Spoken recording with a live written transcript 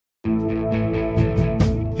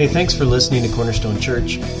Hey, thanks for listening to Cornerstone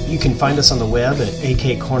Church. You can find us on the web at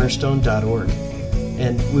akcornerstone.org.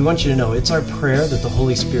 And we want you to know it's our prayer that the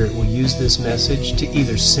Holy Spirit will use this message to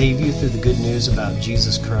either save you through the good news about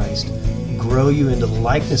Jesus Christ, grow you into the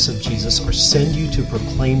likeness of Jesus, or send you to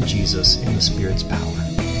proclaim Jesus in the Spirit's power.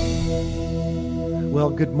 Well,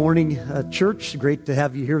 good morning, church. Great to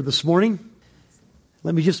have you here this morning.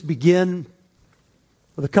 Let me just begin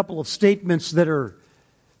with a couple of statements that are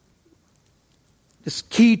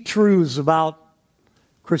just key truths about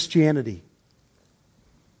Christianity.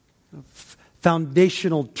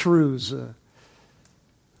 Foundational truths,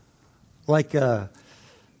 like a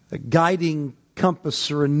guiding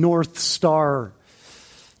compass or a north star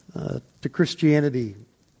to Christianity.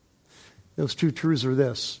 Those two truths are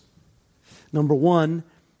this. Number one,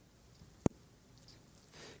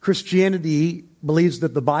 Christianity believes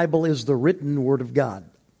that the Bible is the written Word of God.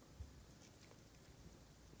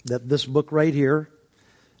 That this book right here,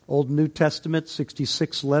 Old and New Testament,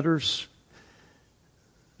 66 letters,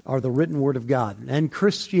 are the written Word of God. And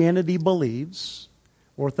Christianity believes,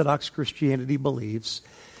 Orthodox Christianity believes,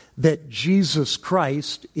 that Jesus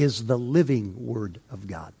Christ is the living Word of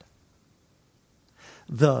God.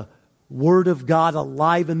 The Word of God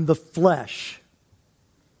alive in the flesh.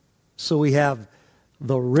 So we have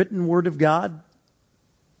the written Word of God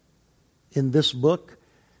in this book.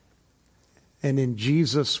 And in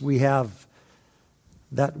Jesus we have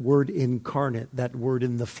that Word incarnate, that Word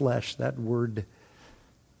in the flesh, that Word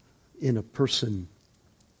in a person.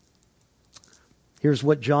 Here's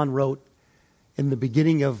what John wrote in the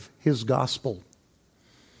beginning of his gospel.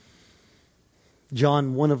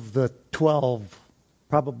 John, one of the 12,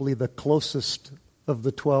 probably the closest of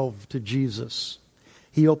the 12 to Jesus.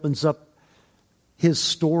 He opens up his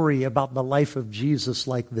story about the life of Jesus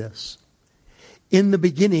like this. In the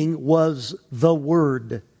beginning was the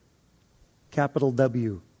Word, capital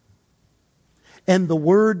W. And the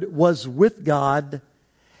Word was with God,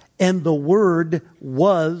 and the Word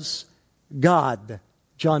was God.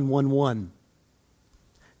 John 1:1.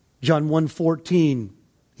 John 1:14,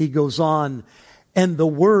 he goes on, and the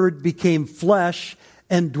Word became flesh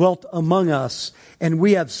and dwelt among us, and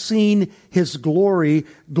we have seen His glory,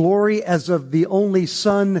 glory as of the only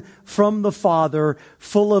Son from the Father,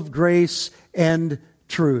 full of grace and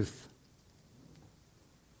truth.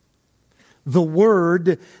 The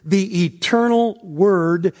Word, the eternal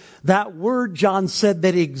Word, that Word, John said,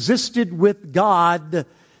 that existed with God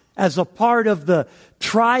as a part of the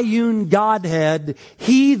triune Godhead,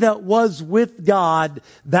 He that was with God,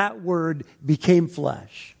 that Word became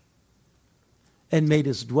flesh and made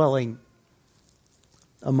His dwelling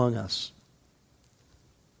among us.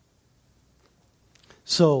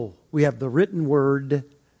 So, we have the written Word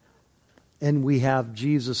and we have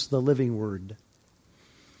Jesus, the living Word.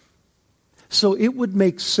 So it would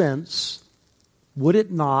make sense, would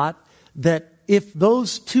it not, that if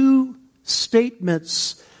those two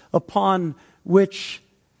statements upon which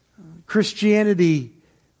Christianity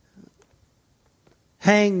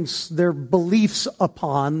hangs their beliefs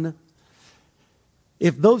upon,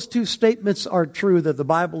 if those two statements are true, that the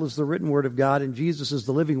Bible is the written Word of God and Jesus is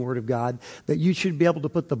the living Word of God, that you should be able to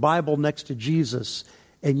put the Bible next to Jesus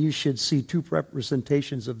and you should see two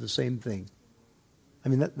representations of the same thing. I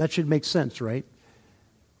mean, that should make sense, right?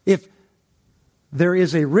 If there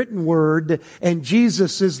is a written Word and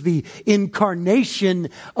Jesus is the incarnation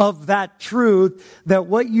of that truth, that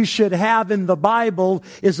what you should have in the Bible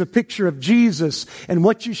is a picture of Jesus. And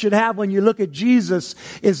what you should have when you look at Jesus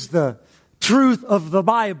is the truth of the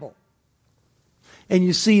Bible. And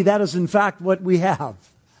you see, that is in fact what we have.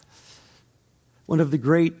 One of the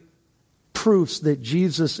great proofs that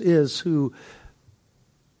Jesus is who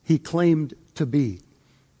He claimed to be.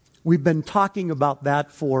 We've been talking about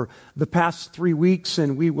that for the past 3 weeks,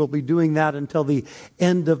 and we will be doing that until the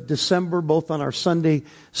end of December, both on our Sunday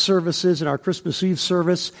services and our Christmas Eve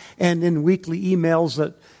service, and in weekly emails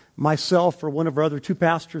that myself or one of our other two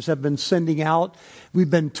pastors have been sending out. We've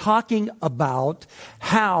been talking about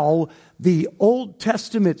how the Old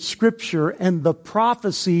Testament Scripture and the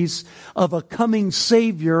prophecies of a coming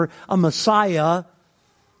Savior, a Messiah,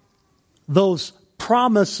 those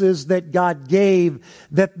promises that God gave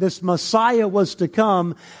that this Messiah was to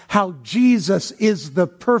come, how Jesus is the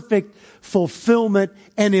perfect fulfillment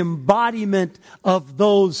and embodiment of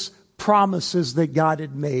those promises that God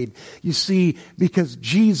had made. You see, because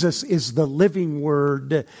Jesus is the living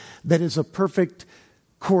Word that is a perfect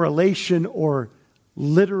correlation or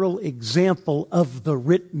literal example of the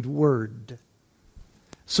written Word.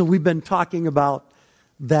 So we've been talking about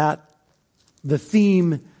that. The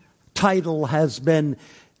theme title has been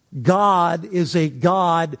God is a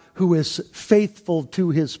God who is faithful to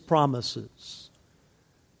His promises.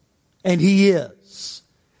 And He is.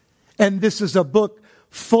 And this is a book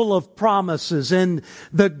full of promises. And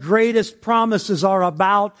the greatest promises are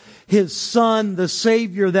about His Son, the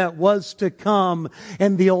Savior that was to come.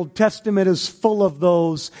 And the Old Testament is full of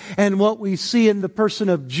those. And what we see in the person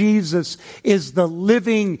of Jesus is the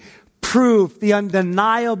living proof, the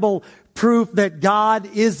undeniable proof that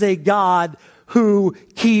God is a God who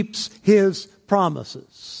keeps His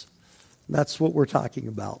promises. That's what we're talking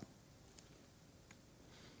about.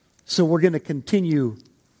 So we're going to continue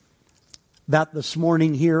that this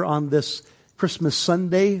morning here on this Christmas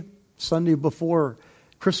Sunday, Sunday before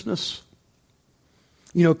Christmas.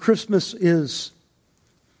 You know, Christmas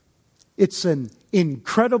it's an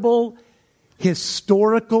incredible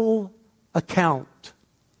historical account.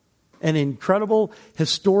 An incredible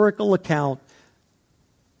historical account.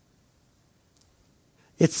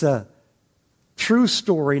 It's a true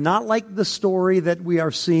story, not like the story that we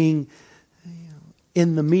are seeing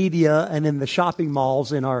in the media and in the shopping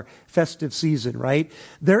malls in our festive season, right?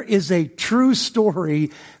 There is a true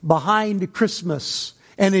story behind Christmas,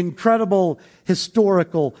 an incredible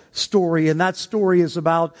historical story, and that story is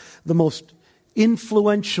about the most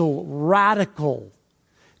influential, radical,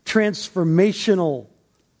 transformational,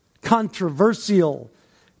 controversial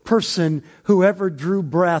person who ever drew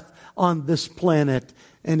breath on this planet,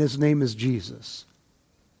 and His name is Jesus.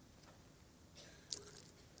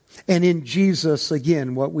 And in Jesus,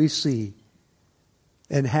 again, what we see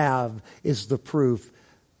and have is the proof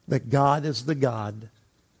that God is the God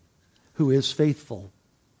who is faithful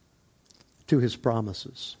to His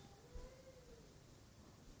promises.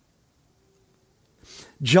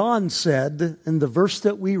 John said in the verse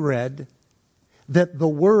that we read that the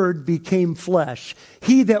Word became flesh.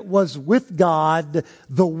 He that was with God,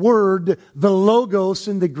 the Word, the Logos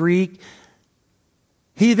in the Greek,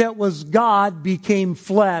 He that was God became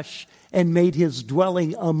flesh and made His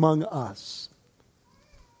dwelling among us.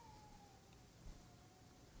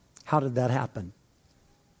 How did that happen?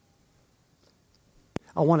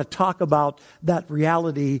 I want to talk about that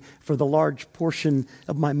reality for the large portion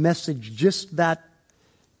of my message. Just that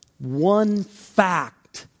one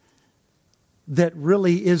fact that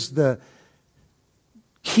really is the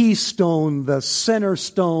keystone, the center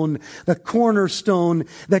stone, the cornerstone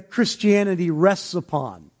that Christianity rests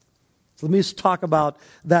upon. So let me just talk about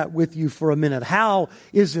that with you for a minute. How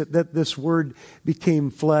is it that this Word became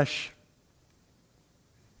flesh?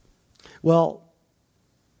 Well,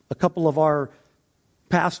 a couple of our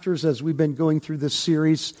pastors, as we've been going through this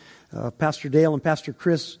series, Pastor Dale and Pastor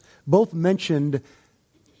Chris, both mentioned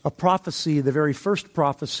a prophecy, the very first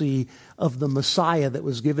prophecy of the Messiah that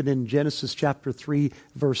was given in Genesis chapter 3,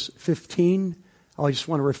 verse 15. I just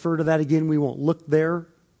want to refer to that again. We won't look there.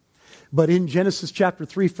 But in Genesis chapter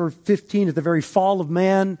 3, verse 15, at the very fall of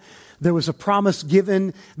man, there was a promise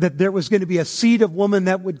given that there was going to be a seed of woman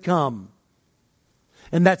that would come.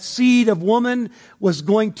 And that seed of woman was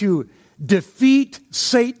going to defeat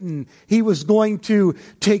Satan. He was going to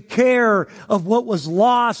take care of what was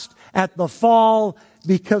lost at the fall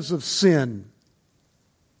because of sin.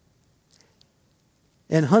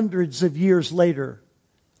 And hundreds of years later,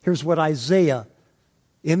 here's what Isaiah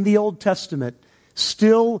in the Old Testament,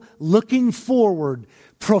 still looking forward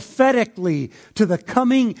prophetically to the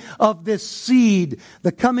coming of this seed,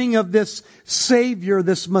 the coming of this Savior,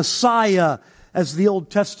 this Messiah, as the Old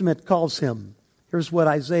Testament calls Him. Here's what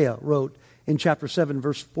Isaiah wrote in chapter 7,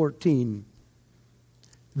 verse 14.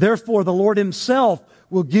 Therefore, the Lord Himself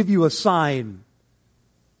will give you a sign.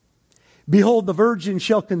 Behold, the virgin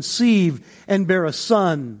shall conceive and bear a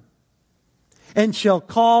son, and shall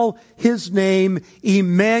call His name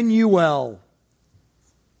Emmanuel.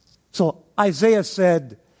 So Isaiah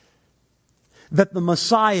said that the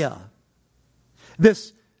Messiah,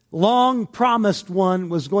 this long promised one,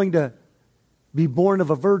 was going to be born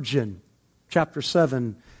of a virgin. Chapter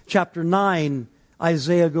 7. Chapter 9,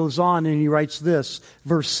 Isaiah goes on and he writes this,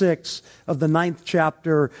 verse 6 of the 9th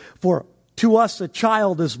chapter. For to us a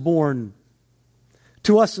child is born,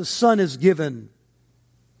 to us a son is given,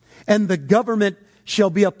 and the government shall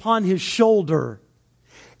be upon His shoulder,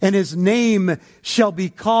 and His name shall be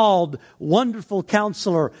called Wonderful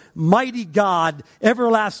Counselor, Mighty God,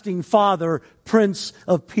 Everlasting Father, Prince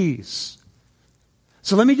of Peace.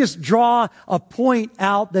 So let me just draw a point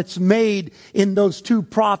out that's made in those two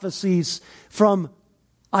prophecies from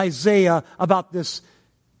Isaiah about this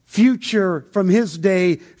future, from his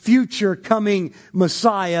day, future coming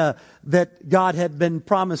Messiah that God had been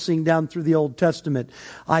promising down through the Old Testament.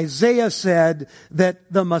 Isaiah said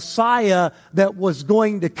that the Messiah that was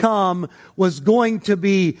going to come was going to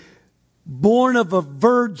be born of a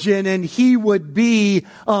virgin, and he would be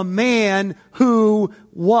a man who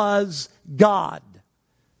was God.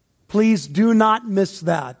 Please do not miss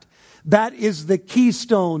that. That is the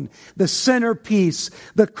keystone, the centerpiece,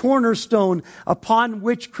 the cornerstone upon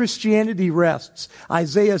which Christianity rests.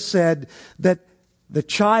 Isaiah said that the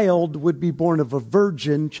child would be born of a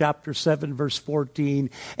virgin, chapter 7, verse 14,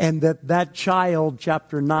 and that child,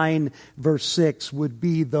 chapter 9, verse 6, would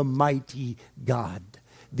be the mighty God,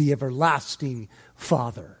 the everlasting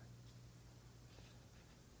Father.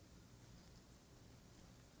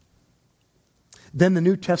 Then the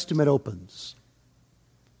New Testament opens.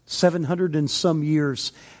 700 and some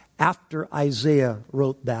years after Isaiah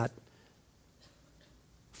wrote that.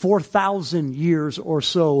 4,000 years or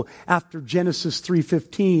so after Genesis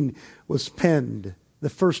 3:15 was penned, the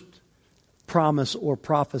first promise or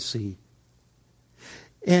prophecy.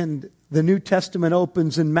 And the New Testament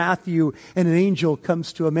opens in Matthew, and an angel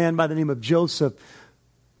comes to a man by the name of Joseph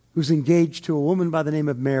who's engaged to a woman by the name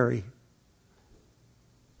of Mary.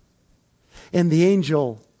 And the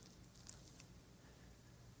angel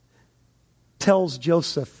tells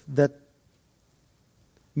Joseph that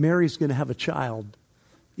Mary's going to have a child,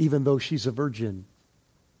 even though she's a virgin.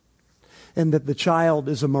 And that the child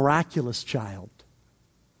is a miraculous child.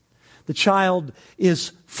 The child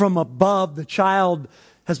is from above. The child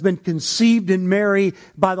has been conceived in Mary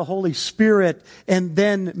by the Holy Spirit. And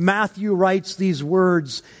then Matthew writes these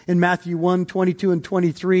words in Matthew 1, 22 and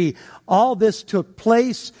 23. All this took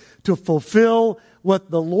place to fulfill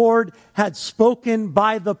what the Lord had spoken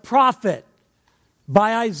by the prophet,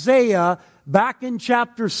 by Isaiah, back in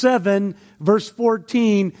chapter 7, verse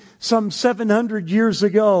 14, some 700 years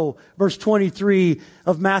ago. Verse 23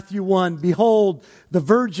 of Matthew 1, Behold, the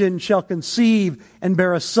virgin shall conceive and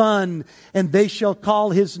bear a son, and they shall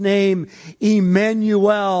call his name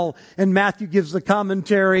Emmanuel. And Matthew gives the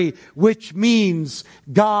commentary, which means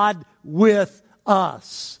God with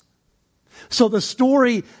us. So the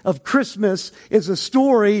story of Christmas is a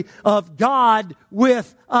story of God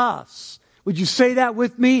with us. Would you say that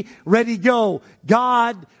with me? Ready, go.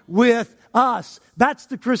 God with us. That's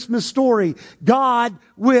the Christmas story. God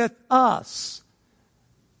with us.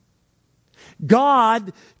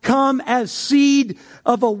 God, come as seed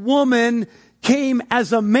of a woman, came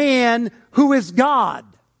as a man who is God.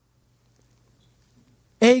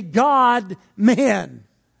 A God-man.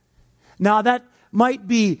 Now that might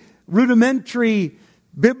be rudimentary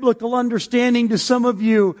biblical understanding to some of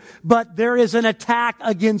you, but there is an attack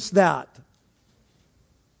against that.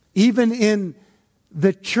 Even in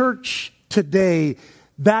the church today,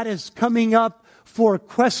 that is coming up for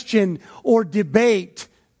question or debate.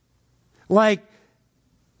 Like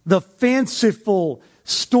the fanciful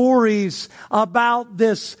stories about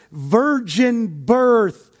this virgin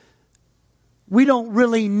birth. We don't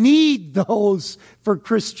really need those for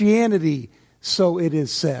Christianity, so it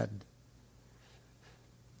is said.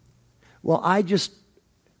 Well, I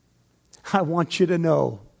want you to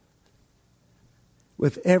know,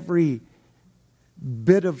 with every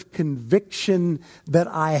bit of conviction that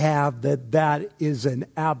I have, that is an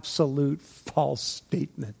absolute false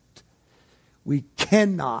statement. We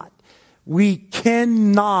cannot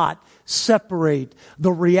separate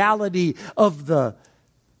the reality of the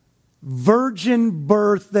virgin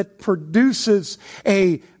birth that produces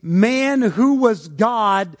a man who was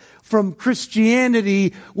God from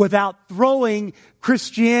Christianity without throwing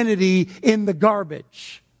Christianity in the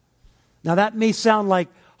garbage. Now that may sound like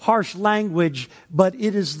harsh language, but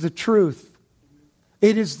it is the truth.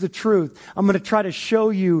 It is the truth. I'm going to try to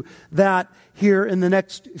show you that here in the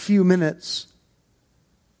next few minutes.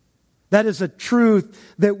 That is a truth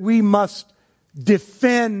that we must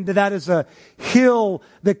defend. That is a hill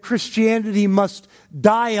that Christianity must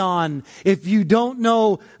die on. If you don't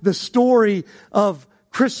know the story of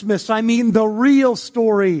Christmas, I mean the real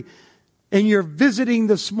story, and you're visiting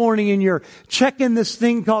this morning and you're checking this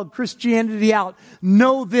thing called Christianity out,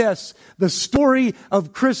 know this: the story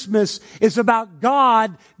of Christmas is about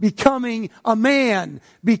God becoming a man,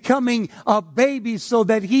 becoming a baby, so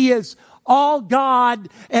that He is all God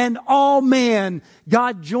and all man.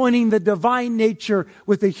 God joining the divine nature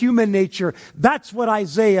with the human nature. That's what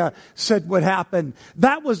Isaiah said would happen.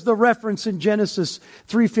 That was the reference in Genesis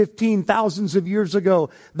 3:15, thousands of years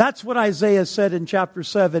ago. That's what Isaiah said in chapter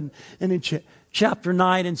 7 and in chapter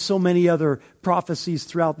 9 and so many other prophecies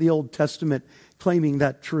throughout the Old Testament claiming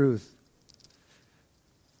that truth.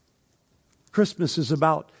 Christmas is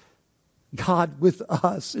about God with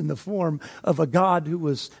us in the form of a God who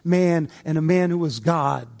was man and a man who was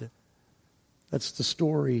God. That's the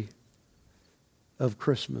story of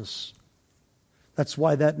Christmas. That's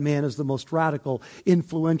why that man is the most radical,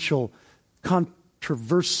 influential,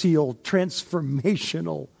 controversial,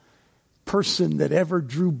 transformational person that ever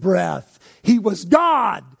drew breath. He was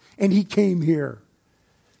God, and he came here.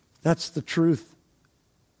 That's the truth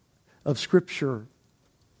of Scripture.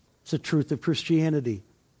 It's the truth of Christianity.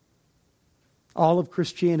 All of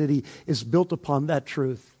Christianity is built upon that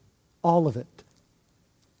truth. All of it.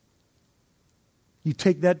 You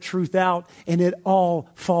take that truth out and it all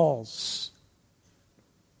falls.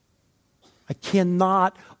 I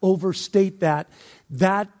cannot overstate that.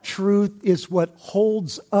 That truth is what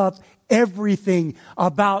holds up everything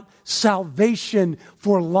about salvation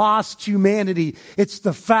for lost humanity. It's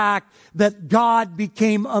the fact that God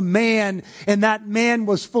became a man, and that man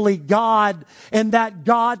was fully God, and that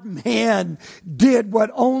God-man did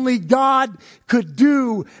what only God could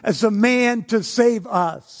do as a man to save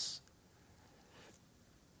us.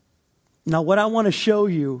 Now, what I want to show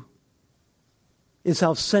you is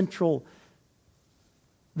how central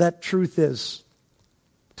that truth is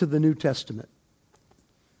to the New Testament.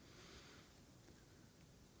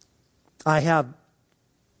 I have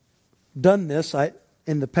done this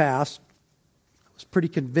in the past. I was pretty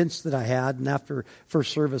convinced that I had, and after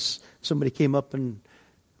first service, somebody came up and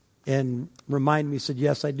reminded me, said,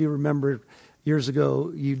 yes, I do remember years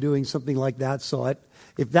ago you doing something like that. So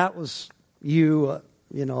if that was you,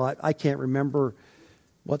 I can't remember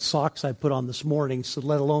what socks I put on this morning, so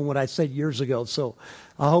let alone what I said years ago. So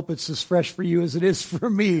I hope it's as fresh for you as it is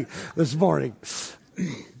for me this morning.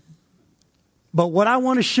 But what I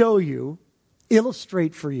want to show you,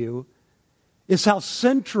 illustrate for you, is how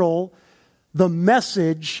central the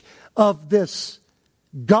message of this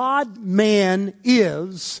God-man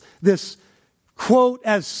is, this quote,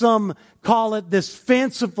 as some call it, this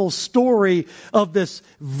fanciful story of this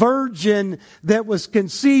virgin that was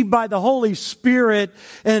conceived by the Holy Spirit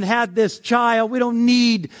and had this child. We don't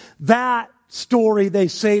need that story, they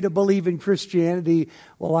say, to believe in Christianity.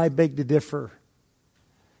 Well, I beg to differ.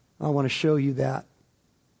 I want to show you that.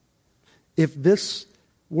 If this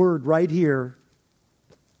word right here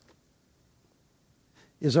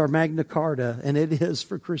is our Magna Carta, and it is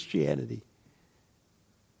for Christianity,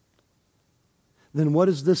 then what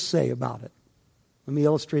does this say about it? Let me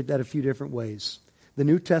illustrate that a few different ways. The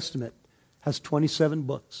New Testament has 27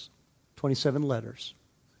 books, 27 letters.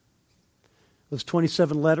 Those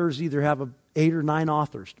 27 letters either have 8 or 9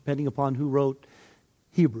 authors, depending upon who wrote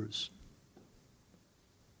Hebrews.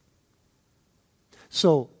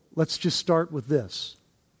 So let's just start with this.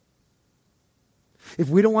 If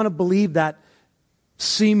we don't want to believe that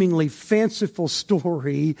seemingly fanciful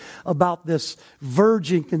story about this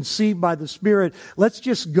virgin conceived by the Spirit, let's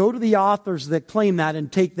just go to the authors that claim that and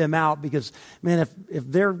take them out, because, man, if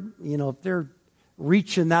they're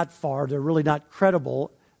reaching that far, they're really not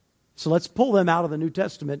credible. So let's pull them out of the New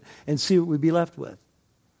Testament and see what we'd be left with.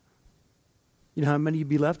 You know how many you'd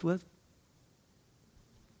be left with?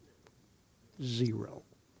 0.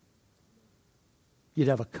 You'd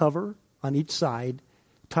have a cover on each side,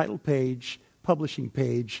 title page, publishing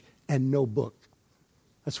page, and no book.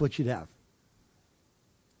 That's what you'd have.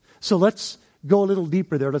 So let's go a little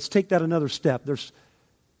deeper there. Let's take that another step. There's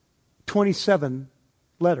 27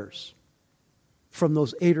 letters from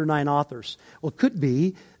those 8 or 9 authors. Well, it could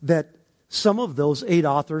be that some of those 8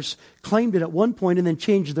 authors claimed it at one point and then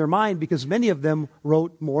changed their mind, because many of them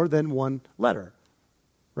wrote more than one letter.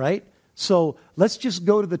 Right? So let's just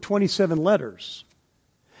go to the 27 letters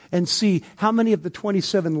and see how many of the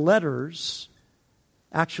 27 letters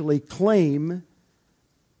actually claim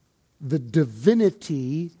the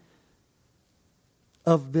divinity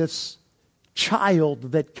of this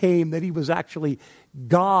child that came, that he was actually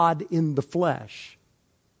God in the flesh.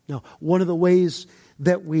 Now, one of the ways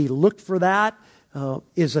that we look for that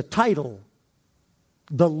is a title,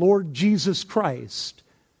 the Lord Jesus Christ.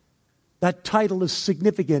 That title is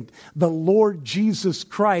significant. The Lord Jesus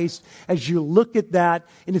Christ, as you look at that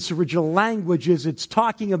in its original languages, it's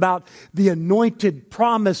talking about the anointed,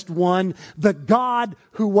 promised one, the God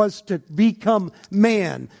who was to become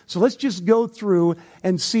man. So let's just go through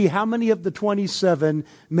and see how many of the 27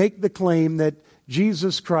 make the claim that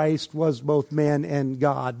Jesus Christ was both man and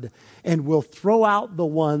God. And we'll throw out the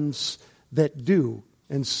ones that do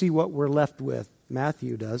and see what we're left with.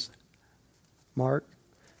 Matthew does. Mark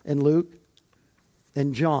and Luke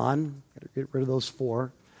and John, get rid of those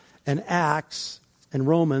 4, and Acts and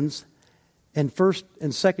Romans and 1st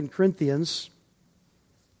and 2nd Corinthians,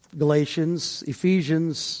 Galatians,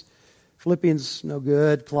 Ephesians, Philippians, no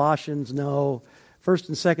good. Colossians, no. 1st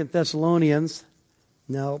and 2nd Thessalonians,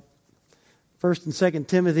 no. 1st and 2nd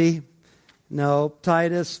Timothy, no.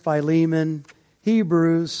 Titus, Philemon,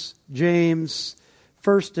 Hebrews, James,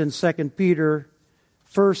 1st and 2nd Peter,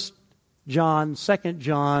 1st John, 2nd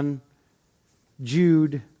John,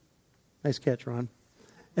 Jude, nice catch, Ron,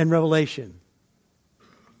 and Revelation.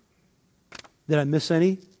 Did I miss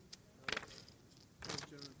any?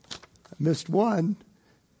 I missed one.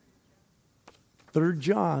 3rd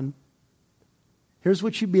John. Here's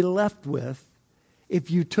what you'd be left with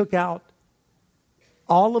if you took out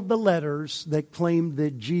all of the letters that claimed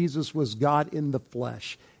that Jesus was God in the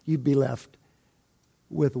flesh. You'd be left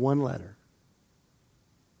with one letter.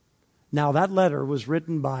 Now, that letter was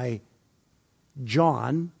written by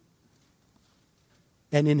John,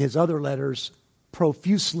 and in his other letters,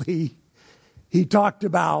 profusely, he talked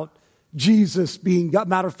about Jesus being God.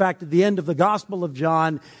 Matter of fact, at the end of the Gospel of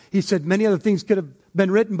John, he said many other things could have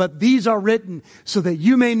been written, but these are written so that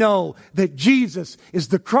you may know that Jesus is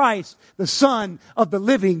the Christ, the Son of the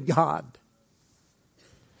living God.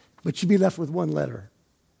 But you'd be left with one letter.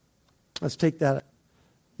 Let's take that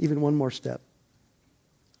even one more step.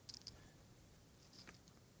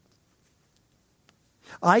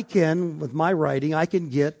 I can, with my writing, I can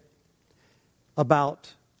get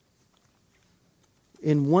about,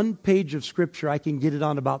 in one page of Scripture, I can get it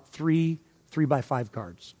on about 3 3x5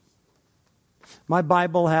 cards. My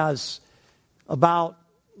Bible has about,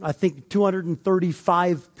 I think,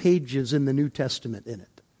 235 pages in the New Testament in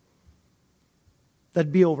it.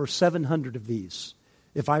 That'd be over 700 of these.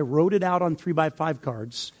 If I wrote it out on 3x5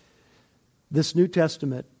 cards, this New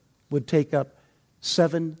Testament would take up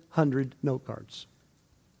 700 note cards.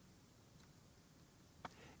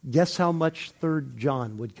 Guess how much 3rd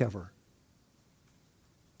John would cover?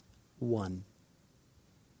 One.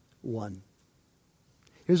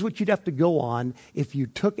 Here's what you'd have to go on if you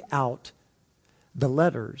took out the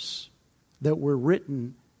letters that were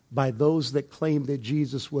written by those that claimed that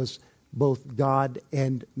Jesus was both God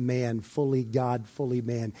and man, fully God, fully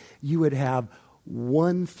man. You would have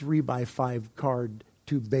one 3x5 card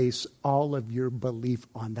to base all of your belief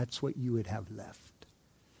on. That's what you would have left.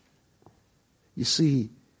 You see,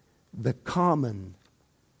 the common,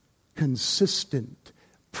 consistent,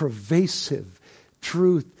 pervasive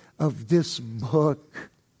truth of this book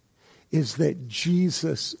is that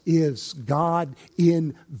Jesus is God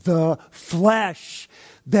in the flesh,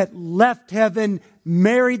 that left heaven,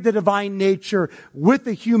 married the divine nature with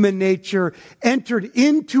the human nature, entered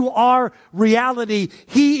into our reality.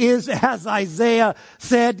 He is, as Isaiah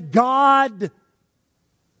said, God.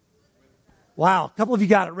 Wow, a couple of you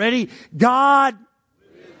got it. Ready? God.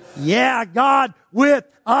 Yeah, God with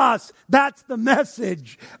us. That's the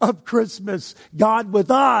message of Christmas. God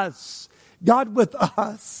with us. God with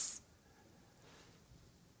us.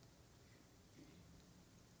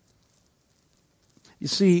 You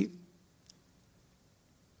see,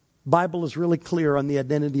 Bible is really clear on the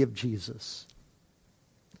identity of Jesus.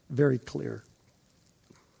 Very clear.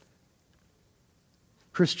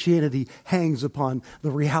 Christianity hangs upon the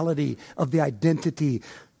reality of the identity,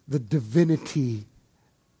 the divinity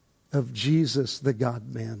of Jesus, the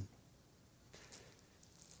God-man.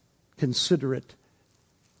 Consider it.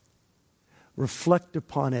 Reflect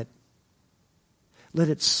upon it. Let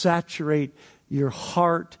it saturate your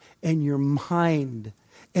heart and your mind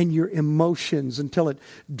and your emotions until it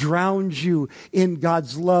drowns you in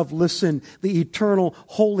God's love. Listen, the eternal,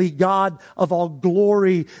 holy God of all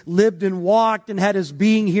glory lived and walked and had his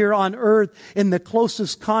being here on earth in the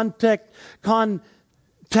closest contact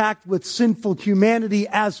with sinful humanity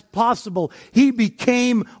as possible. He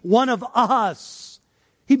became one of us.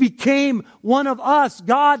 He became one of us.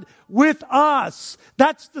 God with us.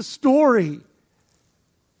 That's the story.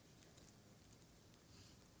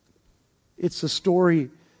 It's a story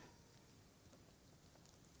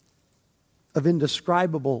of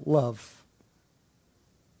indescribable love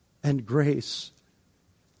and grace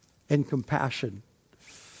and compassion.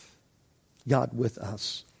 God with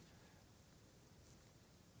us.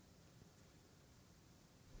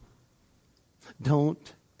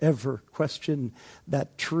 Don't ever question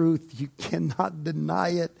that truth. You cannot deny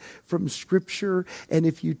it from Scripture. And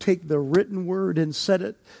if you take the written word and set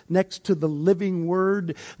it next to the living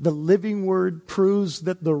word proves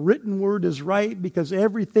that the written word is right, because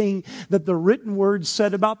everything that the written word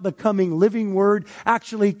said about the coming living word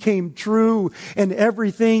actually came true. And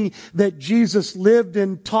everything that Jesus lived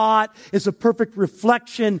and taught is a perfect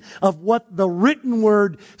reflection of what the written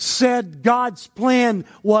word said God's plan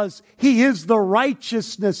was. He is the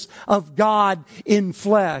righteousness of God in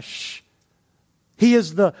flesh. He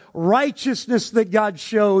is the righteousness that God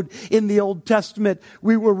showed in the Old Testament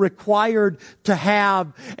we were required to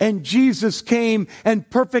have. And Jesus came and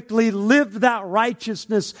perfectly lived that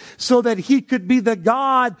righteousness so that He could be the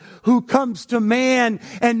God who comes to man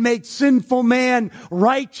and makes sinful man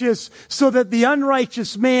righteous, so that the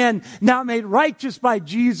unrighteous man, now made righteous by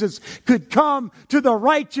Jesus, could come to the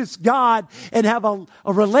righteous God and have a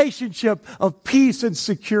relationship of peace and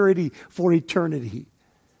security for eternity.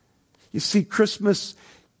 You see, Christmas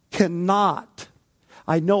cannot,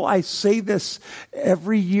 I know I say this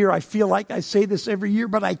every year, I feel like I say this every year,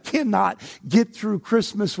 but I cannot get through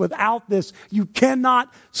Christmas without this. You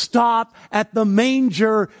cannot stop at the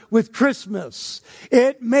manger with Christmas.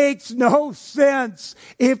 It makes no sense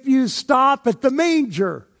if you stop at the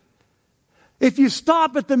manger. If you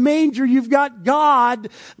stop at the manger, you've got God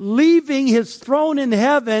leaving His throne in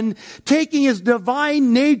heaven, taking His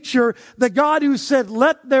divine nature, the God who said,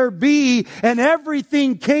 "Let there be," and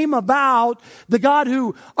everything came about, the God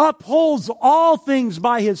who upholds all things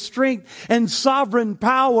by His strength and sovereign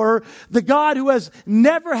power, the God who has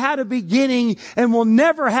never had a beginning and will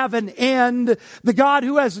never have an end, the God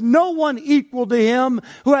who has no one equal to Him,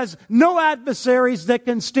 who has no adversaries that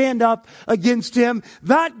can stand up against Him.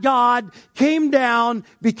 That God came down,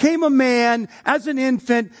 became a man as an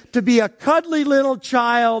infant to be a cuddly little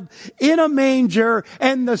child in a manger,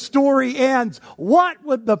 and the story ends. What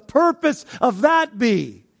would the purpose of that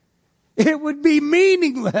be? It would be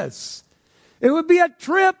meaningless. It would be a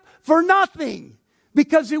trip for nothing,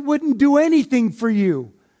 because it wouldn't do anything for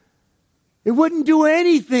you. It wouldn't do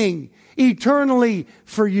anything eternally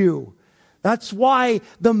for you. That's why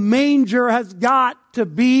the manger has got to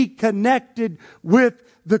be connected with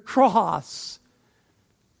the cross.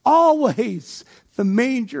 Always, the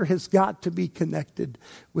manger has got to be connected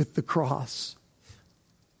with the cross.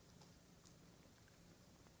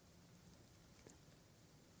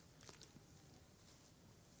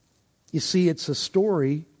 You see, it's a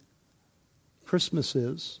story, Christmas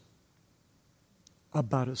is,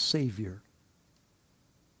 about a Savior.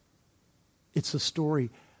 It's a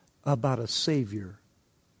story about a Savior.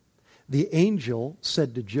 The angel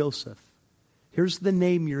said to Joseph, "Here's the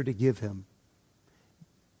name you're to give him.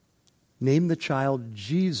 Name the child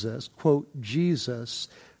Jesus," quote, "Jesus,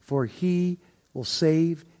 for He will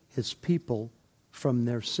save His people from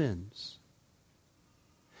their sins."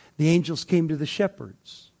 The angels came to the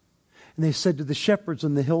shepherds, and they said to the shepherds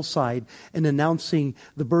on the hillside, in announcing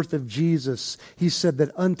the birth of Jesus, He said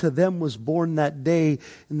that unto them was born that day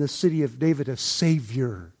in the city of David a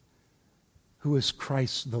Savior, who is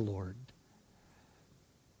Christ the Lord.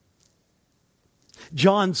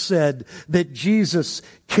 John said that Jesus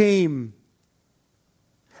came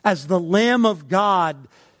as the Lamb of God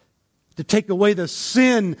to take away the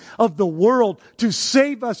sin of the world, to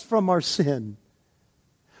save us from our sin.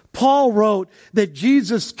 Paul wrote that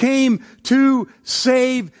Jesus came to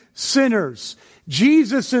save sinners.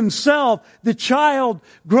 Jesus Himself, the child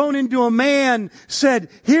grown into a man, said,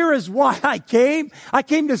 "Here is why I came. I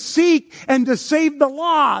came to seek and to save the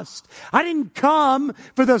lost. I didn't come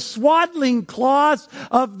for the swaddling cloths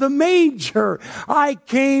of the manger. I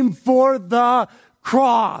came for the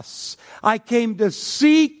cross. I came to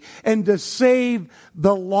seek and to save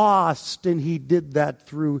the lost." And He did that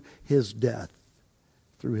through His death.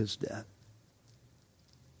 Through His death.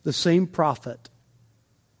 The same prophet,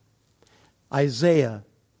 Isaiah,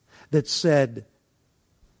 that said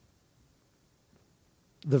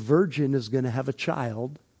the virgin is going to have a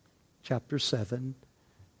child, chapter 7.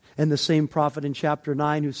 And the same prophet in chapter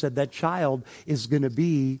 9 who said that child is going to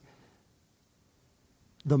be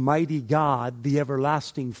the mighty God, the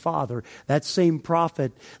everlasting Father. That same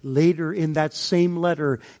prophet later in that same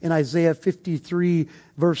letter in Isaiah 53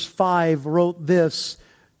 verse 5 wrote this,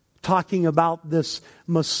 talking about this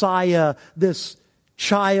Messiah, this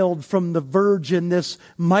child from the virgin, this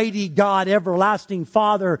mighty God, everlasting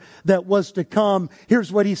Father that was to come.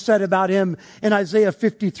 Here's what he said about Him in Isaiah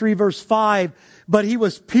 53 verse 5. "But He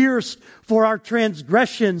was pierced for our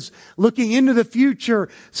transgressions." Looking into the future,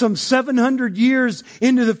 some 700 years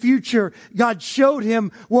into the future, God showed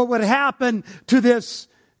Him what would happen to this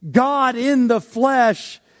God in the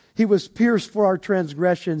flesh. He was pierced for our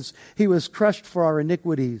transgressions. He was crushed for our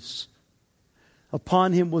iniquities.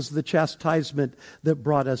 Upon Him was the chastisement that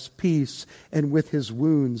brought us peace, and with His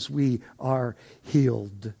wounds we are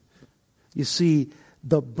healed. You see,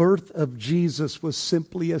 the birth of Jesus was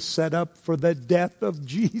simply a setup for the death of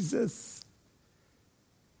Jesus.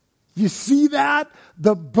 You see that?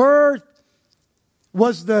 The birth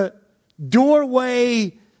was the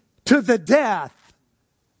doorway to the death.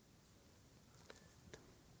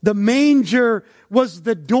 The manger was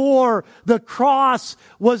the door. The cross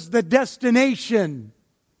was the destination.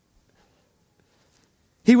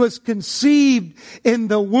 He was conceived in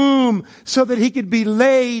the womb so that He could be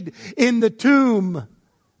laid in the tomb.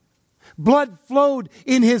 Blood flowed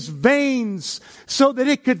in His veins so that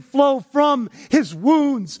it could flow from His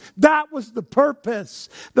wounds. That was the purpose.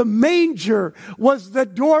 The manger was the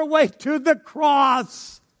doorway to the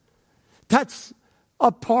cross. That's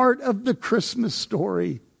a part of the Christmas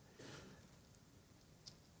story.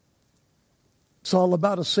 It's all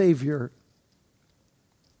about a Savior.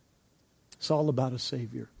 It's all about a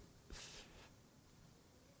Savior.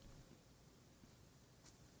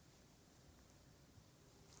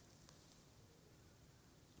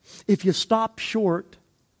 If you stop short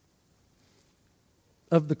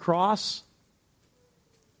of the cross,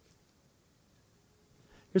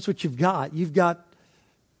 here's what you've got. You've got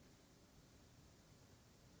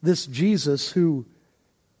this Jesus who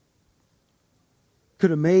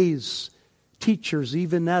could amaze teachers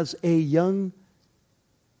even as a young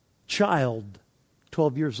child,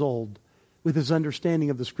 12 years old, with his understanding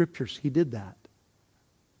of the Scriptures. He did that.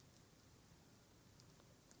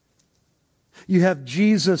 You have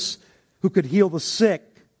Jesus who could heal the sick.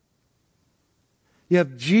 You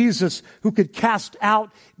have Jesus who could cast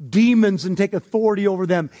out demons and take authority over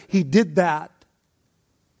them. He did that.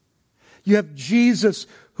 You have Jesus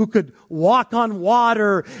who could walk on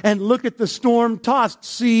water and look at the storm-tossed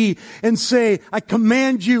sea and say, I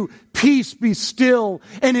command you, peace, be still,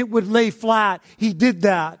 and it would lay flat. He did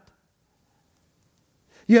that.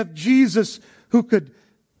 You have Jesus who could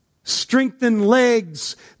strengthen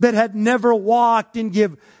legs that had never walked and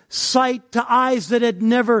give sight to eyes that had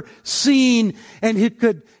never seen, and He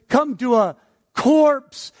could come to a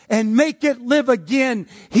corpse and make it live again.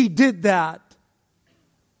 He did that.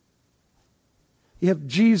 You have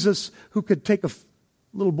Jesus who could take a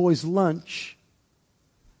little boy's lunch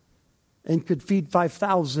and could feed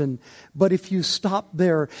 5,000. But if you stop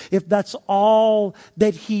there, if that's all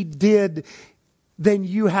that He did, then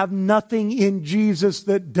you have nothing in Jesus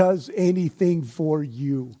that does anything for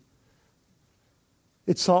you.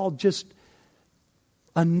 It's all just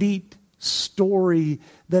a neat story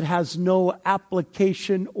that has no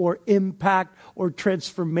application or impact or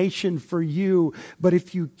transformation for you. But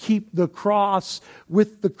if you keep the cross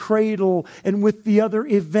with the cradle and with the other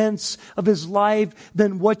events of His life,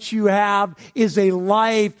 then what you have is a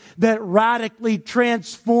life that radically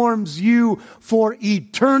transforms you for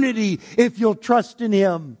eternity if you'll trust in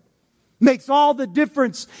Him. Makes all the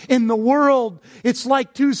difference in the world. It's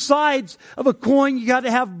like two sides of a coin. You got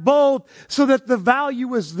to have both so that the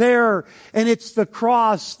value is there. And it's the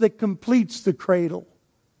cross that completes the cradle.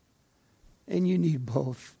 And you need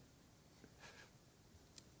both.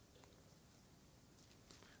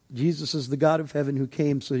 Jesus is the God of heaven who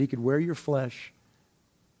came so that He could wear your flesh,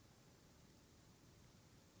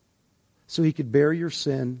 so He could bear your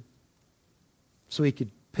sin, so He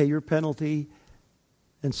could pay your penalty,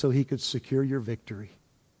 and so He could secure your victory.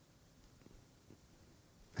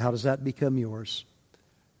 How does that become yours?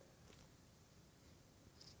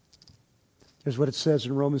 Here's what it says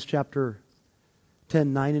in Romans chapter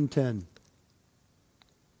 10, 9 and 10.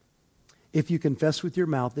 If you confess with your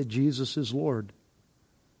mouth that Jesus is Lord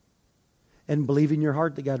and believe in your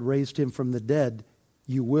heart that God raised Him from the dead,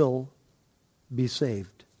 you will be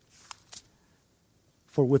saved.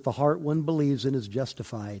 For with the heart one believes and is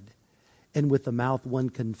justified, and with the mouth one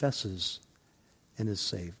confesses and is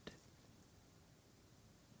saved.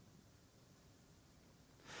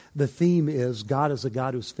 The theme is God is a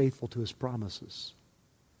God who's faithful to His promises.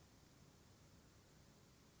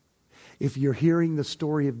 If you're hearing the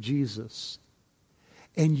story of Jesus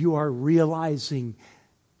and you are realizing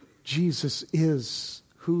Jesus is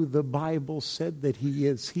who the Bible said that He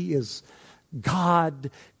is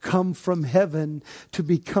God come from heaven to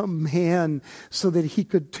become man so that He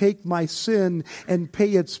could take my sin and pay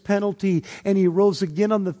its penalty. And He rose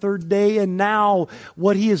again on the third day. And now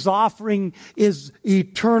what He is offering is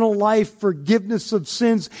eternal life, forgiveness of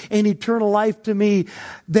sins, and eternal life to me.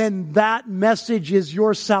 Then that message is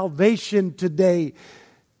your salvation today.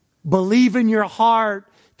 Believe in your heart.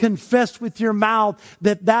 Confess with your mouth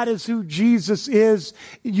that that is who Jesus is.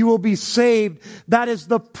 You will be saved. That is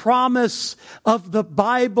the promise of the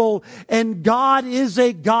Bible. And God is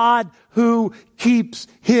a God who keeps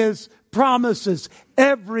His promises.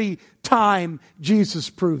 Every time Jesus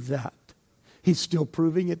proved that. He's still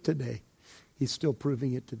proving it today. He's still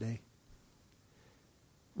proving it today.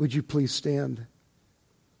 Would you please stand?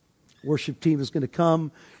 Worship team is going to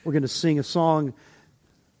come. We're going to sing a song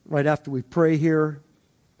right after we pray here.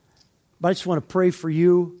 But I just want to pray for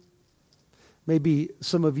you. Maybe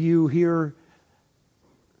some of you here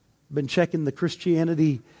been checking the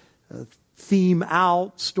Christianity theme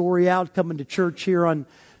out, story out, coming to church here on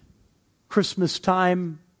Christmas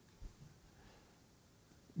time.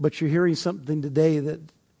 But you're hearing something today that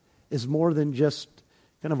is more than just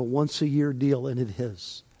kind of a once-a-year deal, and it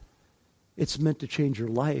is. It's meant to change your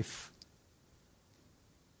life.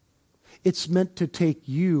 It's meant to take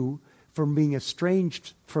you from being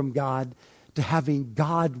estranged from God to having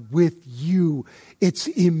God with you. It's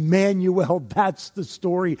Emmanuel. That's the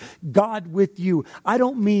story. God with you. I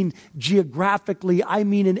don't mean geographically. I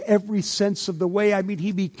mean in every sense of the way. I mean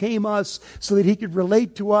He became us so that He could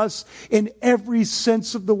relate to us in every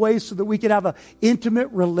sense of the way so that we could have an intimate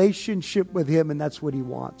relationship with Him. And that's what He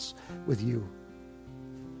wants with you.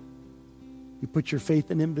 You put your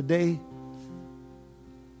faith in Him today?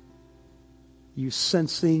 You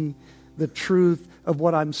sensing the truth of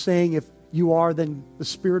what I'm saying? If you are, then the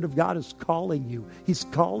Spirit of God is calling you. He's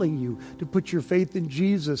calling you to put your faith in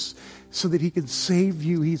Jesus so that He can save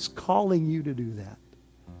you. He's calling you to do that.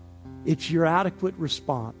 It's your adequate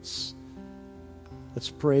response. Let's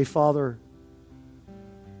pray. Father,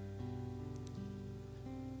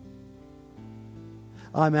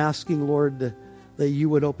 I'm asking, Lord, that you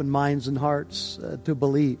would open minds and hearts to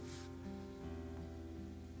believe.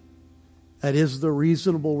 That is the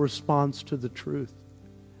reasonable response to the truth.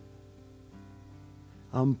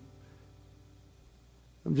 I'm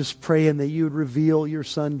just praying that you would reveal your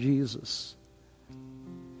Son, Jesus.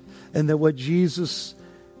 And that what Jesus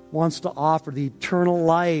wants to offer, the eternal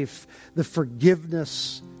life, the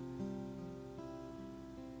forgiveness,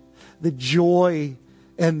 the joy,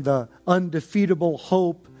 and the undefeatable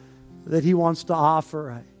hope that He wants to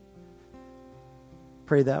offer, I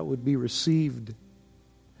pray that would be received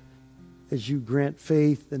as you grant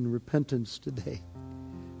faith and repentance today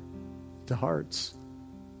to hearts.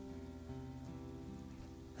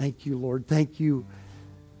 Thank you, Lord. Thank you,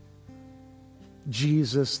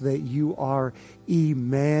 Jesus, that you are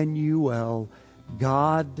Emmanuel,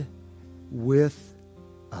 God with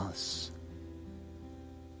us.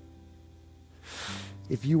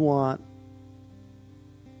 If you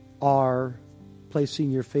are placing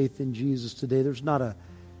your faith in Jesus today, there's not a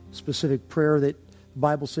specific prayer that the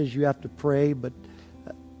Bible says you have to pray, but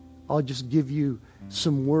I'll just give you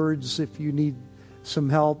some words if you need some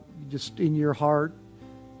help just in your heart.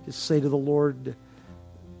 Just say to the Lord,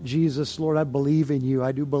 Jesus, Lord, I believe in you.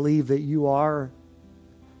 I do believe that you are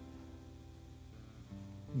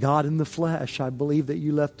God in the flesh. I believe that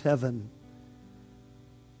you left heaven,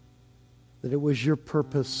 that it was your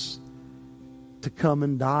purpose to come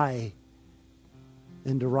and die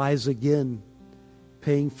and to rise again,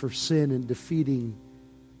 paying for sin and defeating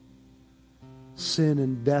sin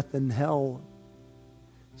and death and hell.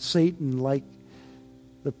 Satan, like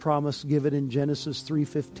the promise given in Genesis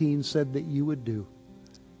 3:15 said that you would do.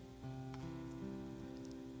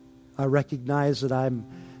 I recognize that I'm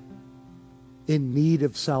in need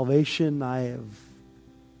of salvation. I have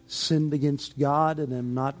sinned against God and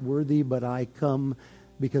am not worthy, but I come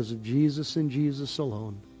because of Jesus and Jesus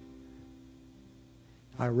alone.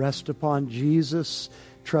 I rest upon Jesus,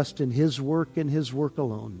 trust in His work and His work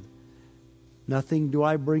alone. Nothing do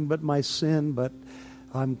I bring but my sin, but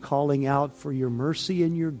I'm calling out for your mercy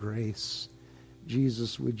and your grace.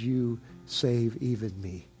 Jesus, would you save even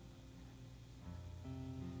me?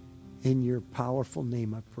 In your powerful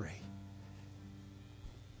name I pray.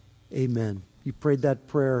 Amen. You prayed that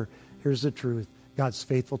prayer. Here's the truth. God's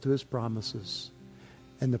faithful to His promises.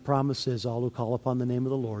 And the promise is all who call upon the name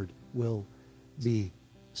of the Lord will be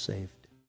saved.